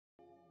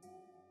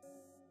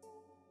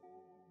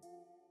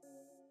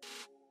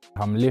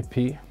I'm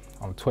Lippy,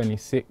 I'm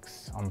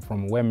 26, I'm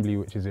from Wembley,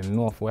 which is in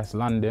northwest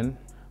London.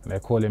 And they're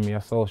calling me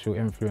a social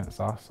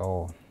influencer,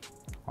 so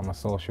I'm a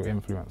social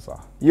influencer.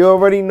 You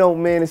already know,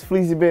 man, it's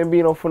Fleezy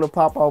Bambino from the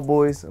Pop Out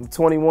Boys. I'm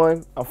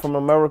 21, I'm from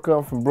America,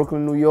 I'm from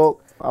Brooklyn, New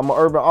York. I'm an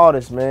urban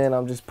artist, man.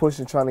 I'm just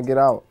pushing, trying to get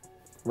out,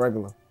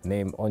 regular.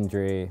 Name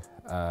Andre,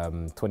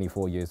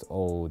 24 years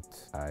old.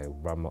 I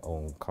run my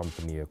own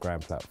company, a grime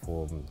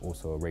platform,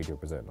 also a radio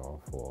presenter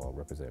for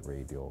Represent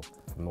Radio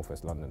from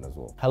Northwest London as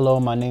well. Hello,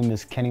 my name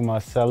is Kenny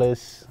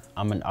Marcellus.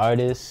 I'm an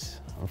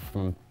artist. I'm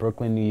from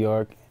Brooklyn, New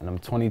York, and I'm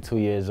 22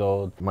 years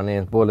old. My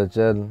name's Bola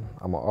Jed.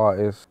 I'm an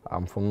artist.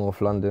 I'm from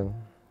North London.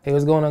 Hey,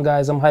 what's going on,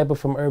 guys? I'm Hyper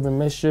from Urban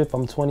Mischief.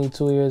 I'm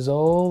 22 years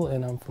old,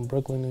 and I'm from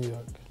Brooklyn, New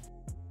York.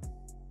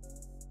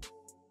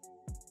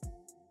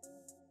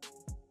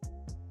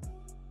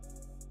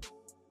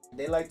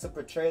 They like to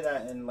portray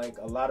that in like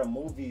a lot of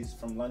movies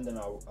from London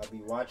I'll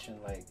be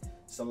watching. Like,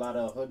 it's a lot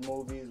of hood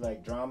movies,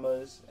 like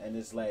dramas, and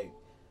it's like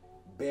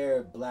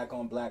bare black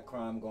on black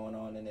crime going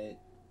on in it,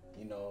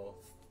 you know,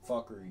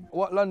 fuckery.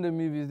 What London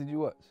movies did you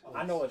watch?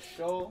 I know a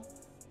show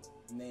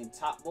named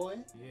Top Boy.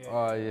 Yeah.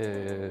 Oh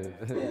yeah.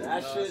 Yeah,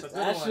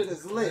 that shit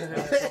is lit.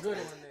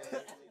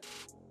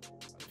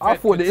 I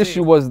thought the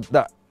issue was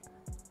that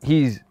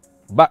he's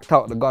backed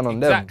out the gun on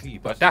them. Exactly,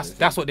 but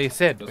that's what they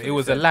said, but it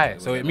was a lie,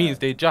 so it means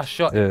they just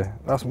shot him. Yeah,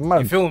 that's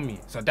mad. You feel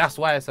me? So that's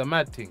why it's a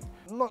mad thing.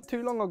 Not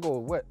too long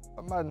ago,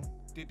 a man.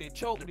 Did they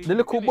choke? The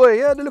little boy,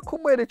 yeah, the little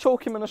boy, they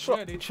choke him in a shop.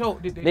 Yeah, they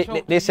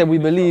choked. They said we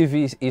believe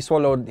he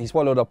swallowed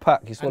a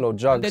pack, he swallowed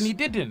drugs. And then he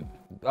didn't.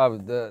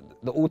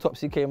 The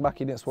autopsy came back,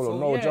 he didn't swallow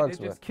no drugs.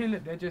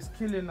 They're just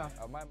killing us.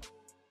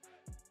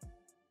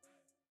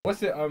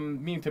 What's it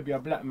mean to be a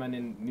black man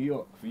in New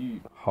York for you?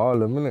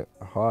 Harlem, innit?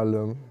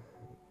 Harlem.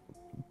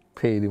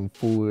 Paid in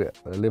full,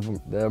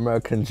 living the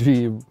American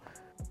dream.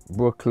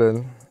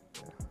 Brooklyn.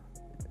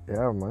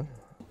 Yeah, man.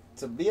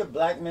 To be a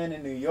black man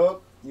in New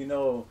York, you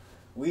know,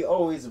 we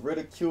always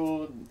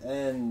ridiculed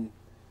and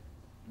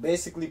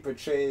basically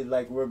portrayed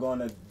like we're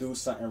gonna do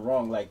something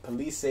wrong. Like,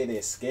 police say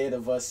they're scared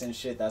of us and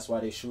shit, that's why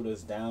they shoot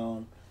us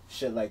down,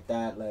 shit like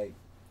that. Like,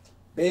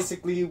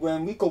 basically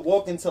when we could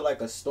walk into like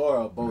a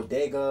store, a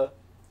bodega,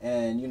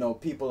 and you know,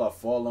 people are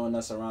following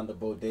us around the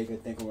bodega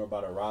thinking we're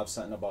about to rob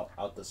something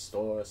out the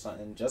store or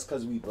something, just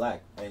cause we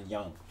black and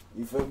young.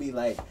 You feel me?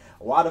 Like,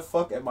 why the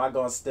fuck am I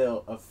gonna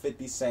steal a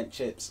 50-cent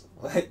chips?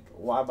 Like,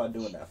 why am I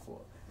doing that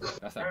for?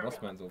 That's like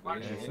boss man's over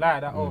here. It's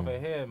like that over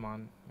here,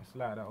 man. It's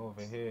like that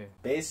over here.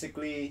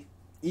 Basically,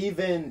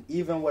 even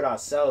with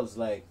ourselves,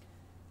 like,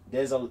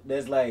 there's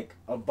like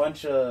a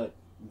bunch of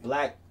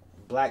black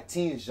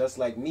teens just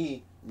like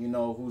me, you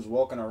know, who's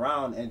walking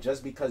around, and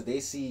just because they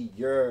see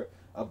you're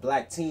a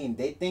black teen,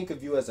 they think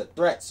of you as a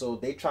threat, so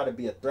they try to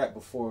be a threat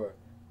before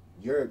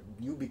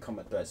you become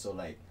a threat. So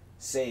like,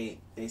 say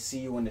they see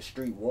you in the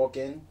street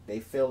walking, they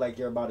feel like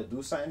you're about to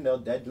do something, they'll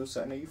do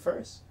something to you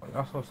first.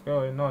 That's what's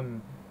going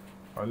on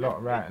a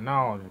lot right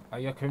now.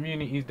 Your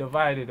community's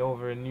divided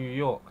over in New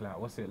York. Like,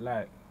 what's it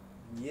like?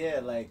 Yeah,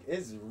 like,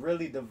 it's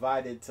really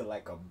divided to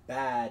like a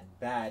bad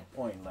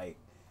point. Like,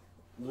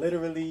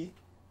 literally,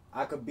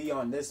 I could be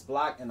on this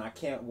block and I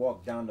can't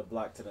walk down the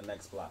block to the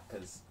next block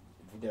because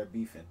they're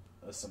beefing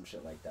or some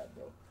shit like that,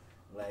 bro.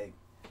 Like,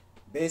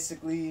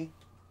 basically,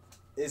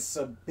 it's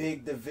a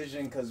big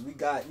division because we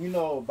got, you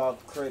know,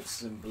 about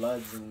Crips and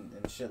Bloods and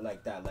shit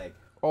like that. Like,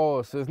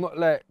 oh, so it's not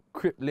like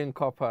Crip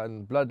link up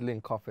and Blood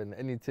link up and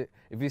anything.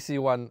 If you see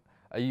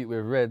a youth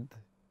with red,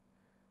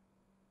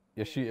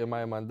 you're shooting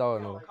my man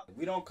down. Or?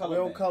 We don't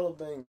color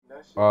bang.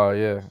 Oh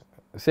yeah.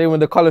 Same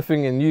with the colour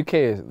thing in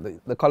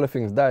UK, the colour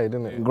thing's died,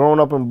 isn't it? Growing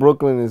up in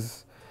Brooklyn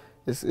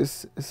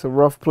it's a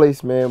rough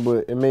place, man,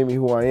 but it made me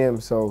who I am,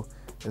 so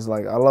it's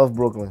like, I love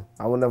Brooklyn.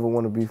 I would never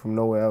want to be from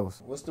nowhere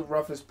else. What's the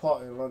roughest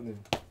part in London?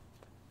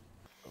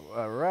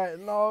 Right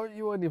now,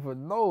 you won't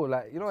even know.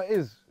 Like, you know what it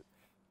is?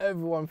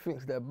 Everyone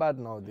thinks they're bad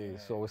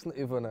nowadays, so it's not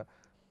even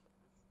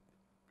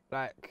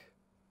like,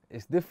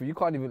 it's different. You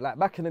can't even, like,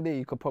 back in the day,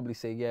 you could probably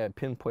say, yeah,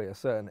 pinpoint at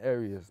certain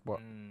areas,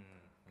 but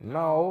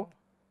now,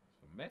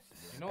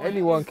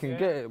 anyone can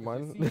get it,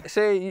 man.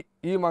 Say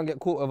you man get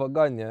caught with a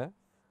gun, yeah?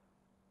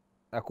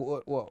 Like,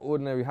 what,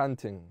 ordinary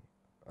hunting,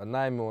 a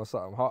 9mm or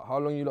something. How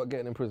long you lot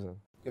getting in prison?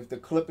 If the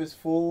clip is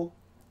full,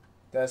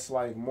 that's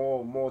like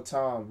more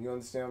time. You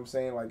understand what I'm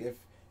saying? Like,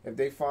 if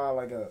they find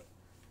like a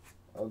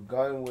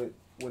gun with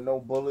no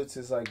bullets,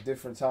 it's like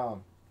different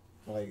time.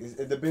 Like,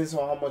 it depends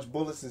on how much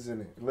bullets is in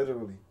it,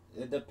 literally.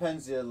 It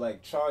depends your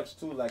like charge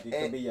too. Like, it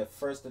could be your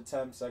first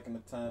attempt, second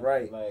attempt.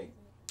 Right. Like,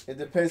 it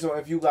depends on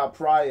if you got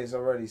priors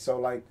already. So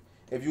like,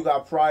 if you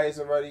got priors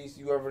already,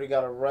 you already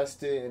got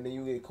arrested, and then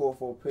you get caught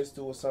for a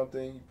pistol or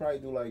something, you probably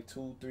do like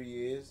 2-3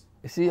 years.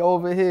 You see,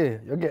 over here,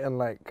 you're getting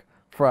like,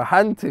 for a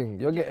hunting,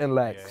 you're getting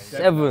like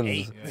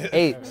 7s,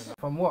 8s.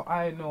 From what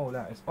I know,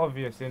 like, it's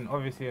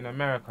obviously in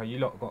America, you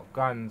lot got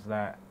guns.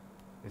 Like,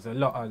 it's a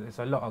lot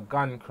of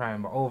gun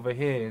crime, but over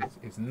here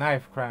it's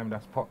knife crime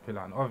that's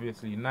popular, and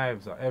obviously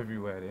knives are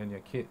everywhere. They're in your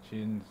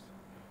kitchens,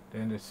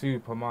 they're in the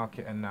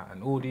supermarket and that,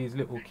 and all these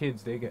little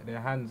kids, they get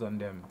their hands on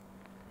them.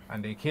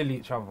 and they kill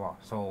each other.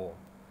 So,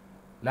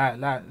 like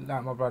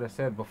my brother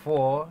said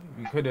before,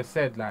 we could have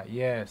said like,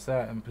 yeah,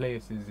 certain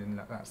places in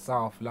like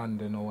South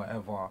London or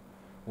whatever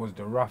was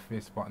the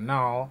roughest, but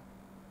now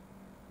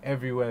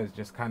everywhere is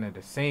just kind of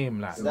the same.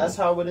 Like, So that's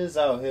how it is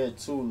out here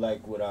too.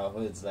 Like with our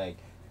hoods, like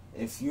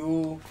if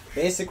you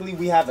basically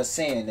we have a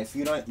saying: if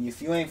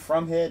you ain't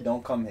from here,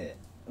 don't come here.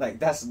 Like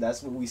that's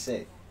what we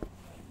say,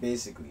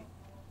 basically.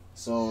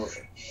 So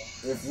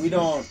if we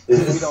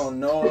don't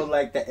know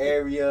like the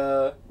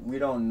area, we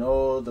don't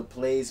know the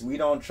place, we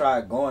don't try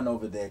going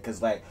over there,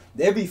 cause like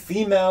there be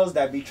females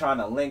that be trying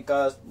to link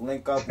up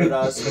with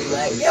us. We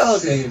like, yo,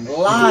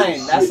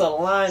 line, that's a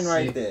line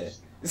right there.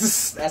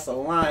 That's a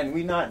line.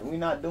 We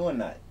not doing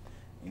that.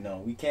 You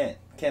know, we can't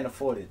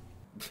afford it.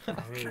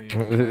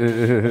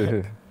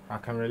 I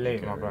can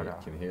relate, my brother.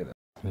 Can hear that.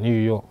 New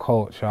York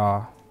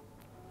culture.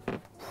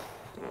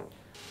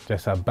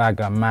 Just a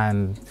bag of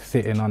man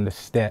sitting on the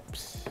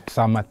steps.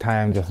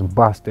 Summertime, just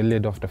bust the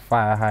lid off the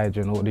fire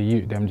hydrant. All the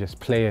youth them just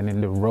playing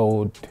in the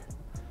road.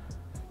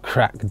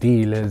 Crack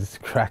dealers,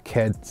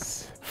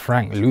 crackheads,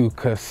 Frank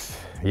Lucas.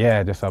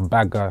 Yeah, just a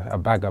bag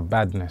of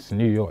badness.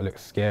 New York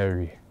looks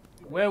scary.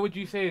 Where would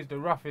you say is the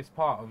roughest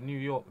part of New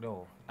York,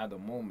 though? At the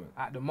moment.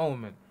 At the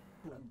moment.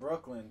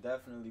 Brooklyn,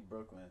 definitely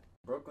Brooklyn.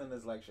 Brooklyn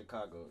is like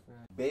Chicago.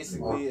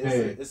 Basically,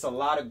 it's a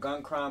lot of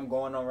gun crime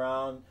going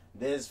around.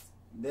 There's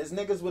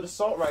niggas with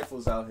assault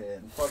rifles out here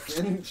and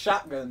fucking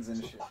shotguns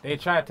and shit. They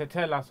tried to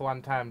tell us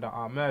one time that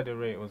our murder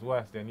rate was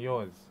worse than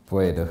yours.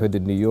 Boy, the hood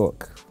in New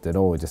York, don't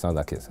know, it just sounds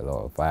like it's a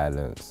lot of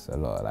violence, a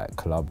lot of like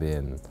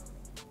clubbing,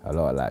 a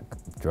lot of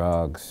like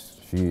drugs,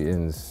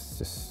 shootings,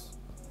 just,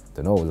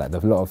 don't know, like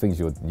there's a lot of things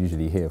you'll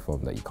usually hear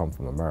from that you come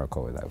from America,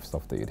 or like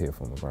stuff that you'd hear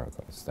from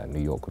America. It's like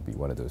New York would be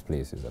one of those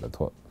places at the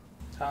top.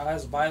 How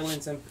has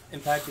violence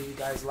impacted you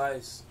guys'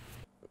 lives?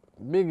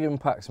 Big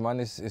impacts,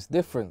 man. It's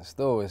different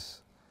still.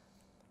 It's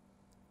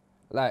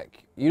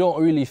like you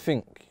don't really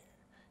think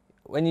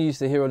when you used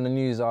to hear on the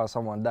news,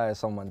 someone died,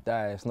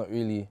 it's not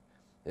really,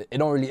 it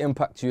don't really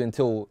impact you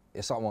until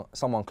it's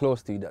someone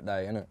close to you that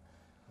die, innit?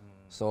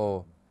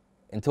 So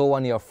until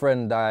one of your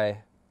friend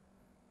die,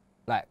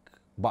 like,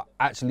 but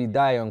actually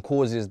die on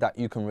causes that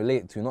you can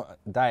relate to, not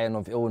dying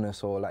of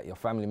illness or like your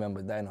family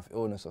member dying of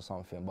illness or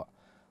something, but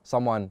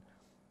someone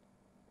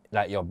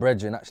like your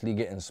brethren actually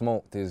getting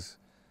smoked is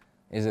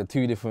a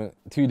two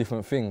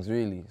different things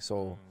really.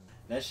 So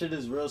that shit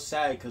is real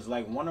sad, cause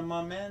like one of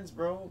my mans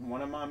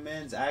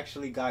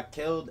actually got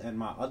killed, and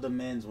my other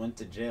mans went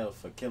to jail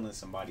for killing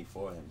somebody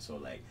for him. So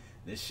like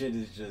this shit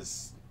is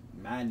just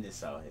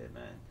madness out here,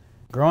 man.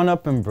 Growing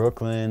up in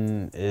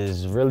Brooklyn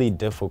is really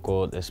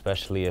difficult,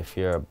 especially if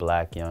you're a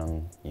black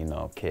young,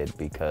 kid,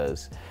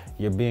 because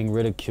you're being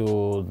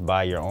ridiculed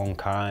by your own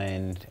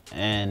kind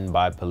and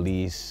by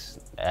police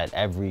at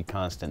every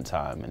constant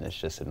time, and it's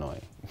just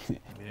annoying.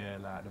 Yeah,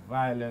 like the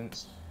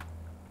violence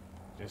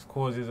just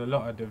causes a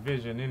lot of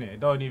division, innit? It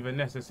don't even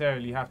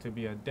necessarily have to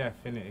be a death,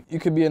 innit? You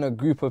could be in a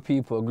group of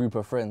people, a group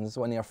of friends,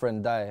 when your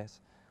friend dies,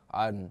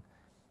 and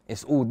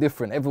it's all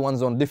different.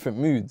 Everyone's on different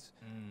moods,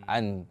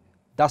 and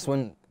that's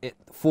when it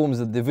forms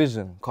a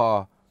division.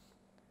 Cause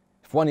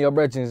if one of your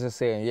brethren is just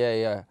saying,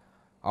 yeah,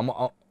 I'm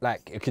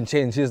like, it can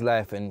change his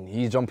life, and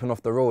he's jumping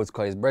off the roads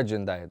cause his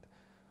brethren died,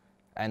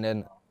 and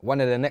then one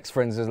of the next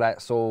friends is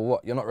like, so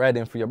what? You're not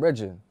riding for your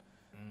brethren,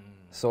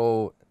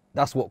 so.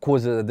 That's what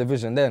causes the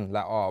division then.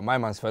 Like, oh, my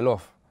man's fell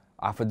off.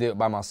 I have to do it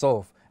by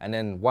myself. And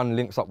then one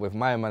links up with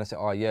my man and say,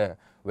 oh yeah,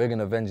 we're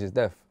gonna avenge his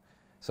death.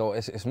 So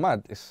it's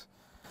mad.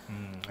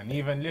 And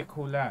even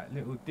little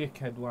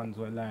dickhead ones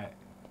were like,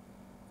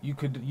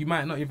 you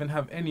might not even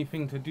have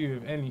anything to do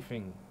with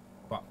anything,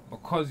 but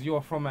because you're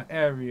from an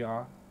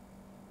area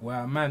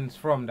where a man's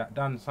from that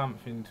done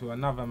something to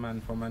another man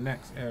from a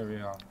next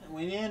area.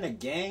 When you're in a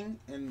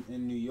gang in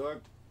New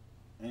York,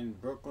 in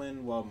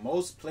Brooklyn, well,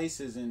 most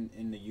places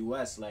in the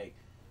U.S., like,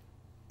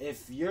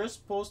 if you're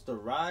supposed to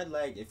ride,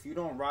 like, if you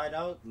don't ride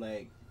out,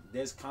 like,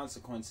 there's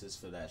consequences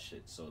for that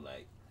shit. So,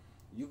 like,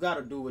 you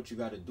gotta do what you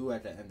gotta do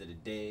at the end of the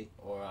day,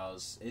 or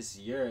else it's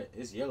your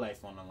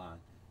life on the line,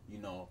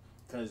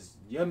 because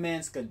your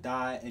mans could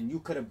die, and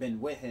you could have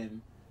been with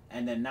him,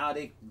 and then now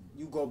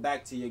you go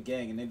back to your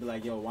gang, and they be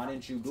like, yo, why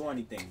didn't you do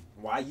anything?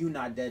 Why you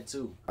not dead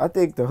too? I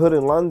think the hood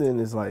in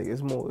London is like,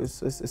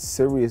 it's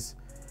serious.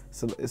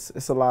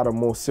 It's a lot of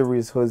more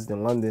serious hoods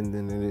in London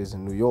than it is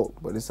in New York,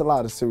 but it's a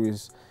lot of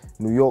serious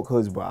New York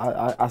hoods. But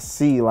I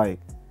see like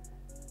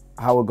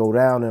how it go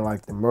down in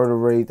like the murder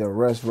rate, the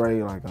arrest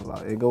rate, like a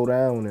lot. It go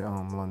down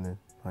in London.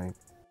 Like,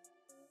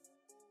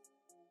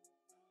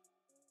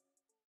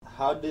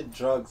 how did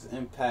drugs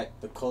impact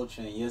the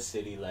culture in your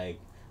city? Like,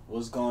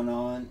 what's going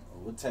on?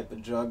 What type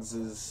of drugs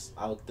is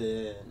out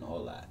there and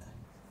all that?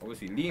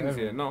 Obviously, lean's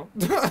here, no?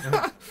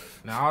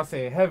 Now, I'll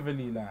say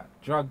heavily,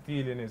 like, drug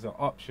dealing is an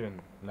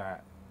option. Like,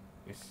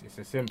 it's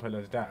as simple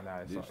as that.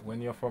 Like, when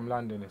you're from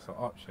London, it's an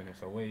option.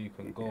 It's a way you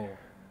can go.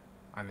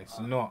 And it's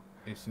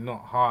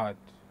not hard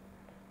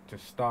to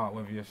start,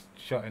 whether you're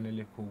shotting a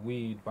little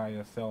weed by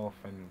yourself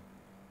and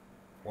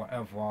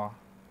whatever.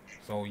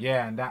 So,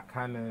 yeah, and that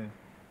kind of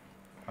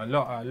A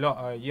lot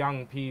of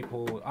young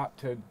people up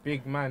to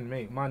big man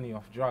make money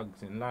off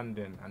drugs in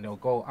London, and they'll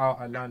go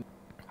out of London.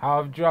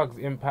 How have drugs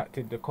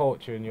impacted the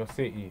culture in your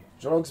city?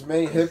 Drugs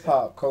made hip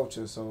hop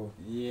culture, so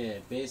Yeah,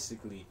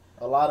 basically.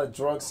 a lot of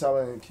drug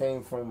selling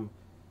came from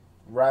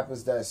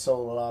rappers that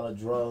sold a lot of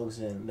drugs,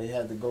 and they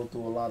had to go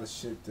through a lot of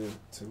shit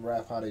to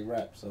rap how they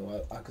rap.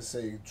 So I could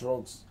say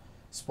drugs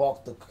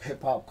sparked the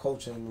hip hop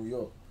culture in New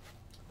York.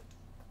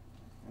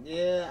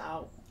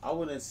 Yeah, I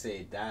wouldn't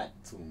say that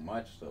too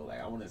much though.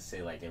 Like I wouldn't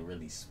say like it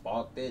really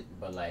sparked it,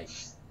 but like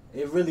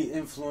it really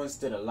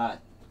influenced it a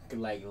lot.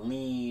 Like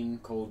lean,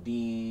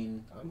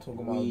 codeine. I'm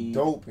talking weed,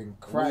 about dope and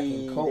crack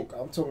weed. and coke.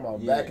 I'm talking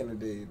about Yeah. back in the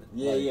day.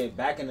 Yeah, Like, yeah.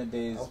 Back in the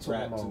days, I'm talking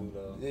rap about too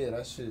though. yeah,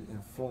 that shit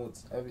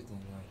influenced everything.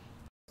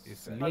 Like.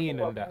 It's lean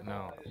and that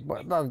now.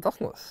 But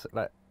that's not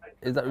like.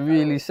 Is that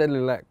really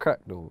selling like crack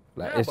though?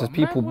 Like Yeah, it's just but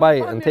man people was buy it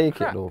banning and take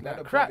crack. it though.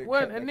 Like, crack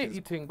weren't a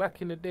nitty thing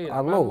back in the day. Like,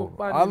 I man know. was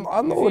banning-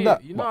 I know is it?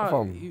 that, You but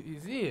know, fam-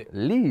 is it?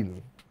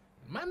 Lean.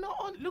 Man, not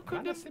on. Look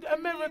at the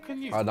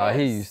American youth. I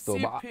hear you still,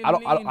 but Sipping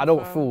I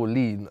don't fam. feel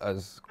lean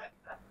as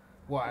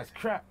What, as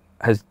crack?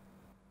 has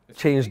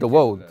changed the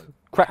world.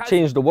 Crack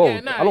changed the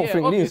world. I don't think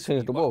lean's obviously,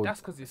 changed the but world.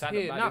 That's because it's Like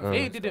here. the Now, bad they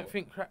influence, didn't though.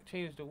 think crack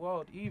changed the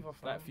world either,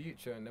 fam. Like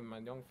Future and them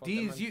man, young fun.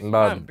 These you,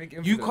 Man. fam, Big you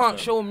influence, can't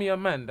fam. show me a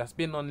man that's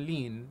been on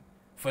lean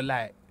for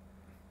like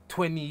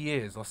 20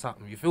 years or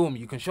something. You feel me?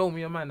 You can show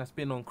me a man that's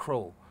been on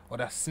crow or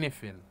that's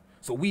sniffing.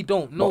 So we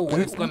don't know But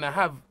what it's gonna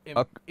have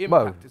man.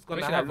 impact. It's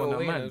gonna Especially have like on Lil a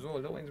Wayne man. as well.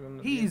 Lil Wayne's been-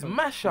 He's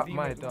mash up, He's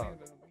my even- dog.